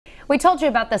We told you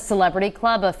about the Celebrity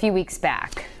Club a few weeks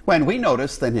back. When we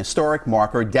noticed an historic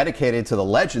marker dedicated to the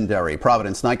legendary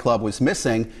Providence nightclub was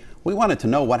missing, we wanted to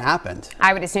know what happened.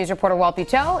 Eyewitness News reporter Walt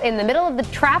Buteau in the middle of the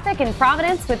traffic in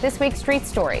Providence with this week's street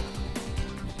story.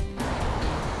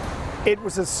 It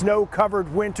was a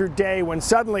snow-covered winter day when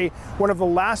suddenly one of the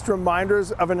last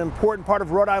reminders of an important part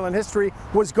of Rhode Island history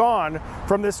was gone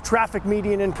from this traffic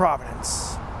median in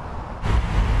Providence.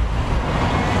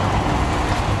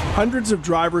 Hundreds of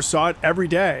drivers saw it every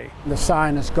day. The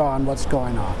sign is gone. What's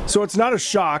going on? So it's not a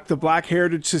shock the Black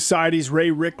Heritage Society's Ray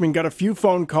Rickman got a few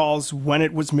phone calls when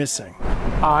it was missing.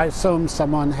 I assume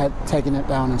someone had taken it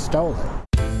down and stole it.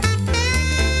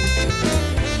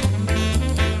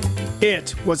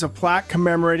 It was a plaque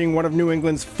commemorating one of New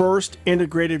England's first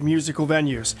integrated musical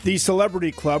venues. The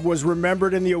Celebrity Club was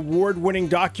remembered in the award-winning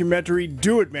documentary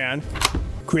Do It Man,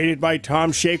 created by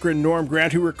Tom Shaker and Norm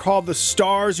Grant, who recalled the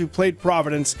stars who played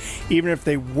Providence, even if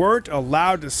they weren't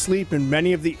allowed to sleep in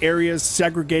many of the area's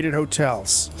segregated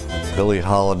hotels. Billie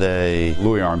Holiday,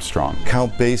 Louis Armstrong,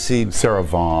 Count Basie, Sarah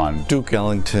Vaughan, Duke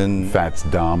Ellington, Fats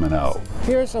Domino.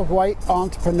 Here's a white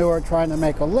entrepreneur trying to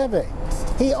make a living.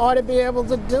 He ought to be able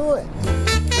to do it.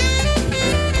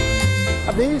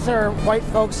 These are white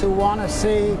folks who want to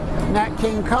see Nat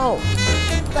King Cole.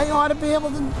 They ought to be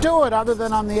able to do it other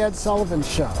than on the Ed Sullivan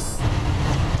Show.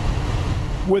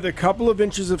 With a couple of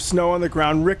inches of snow on the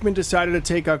ground, Rickman decided to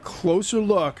take a closer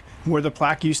look where the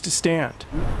plaque used to stand.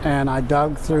 And I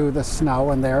dug through the snow,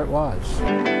 and there it was.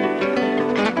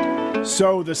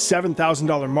 So the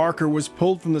 $7,000 marker was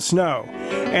pulled from the snow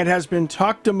and has been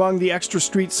tucked among the extra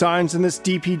street signs in this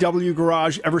DPW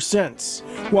garage ever since.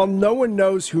 While no one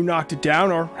knows who knocked it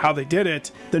down or how they did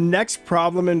it, the next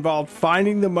problem involved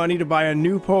finding the money to buy a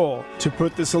new pole to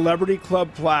put the Celebrity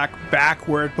Club plaque back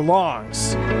where it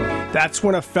belongs. That's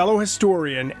when a fellow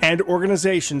historian and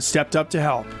organization stepped up to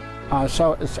help.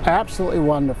 So it's absolutely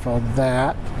wonderful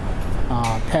that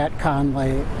Pat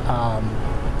Conley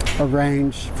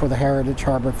arranged for the Heritage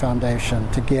Harbor Foundation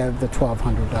to give the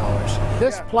 $1,200.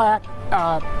 This plaque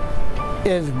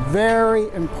is very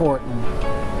important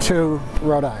to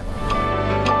Rhode Island.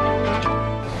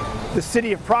 The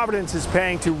city of Providence is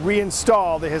paying to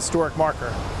reinstall the historic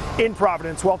marker. In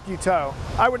Providence, Walt Buteau,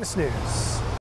 Eyewitness News.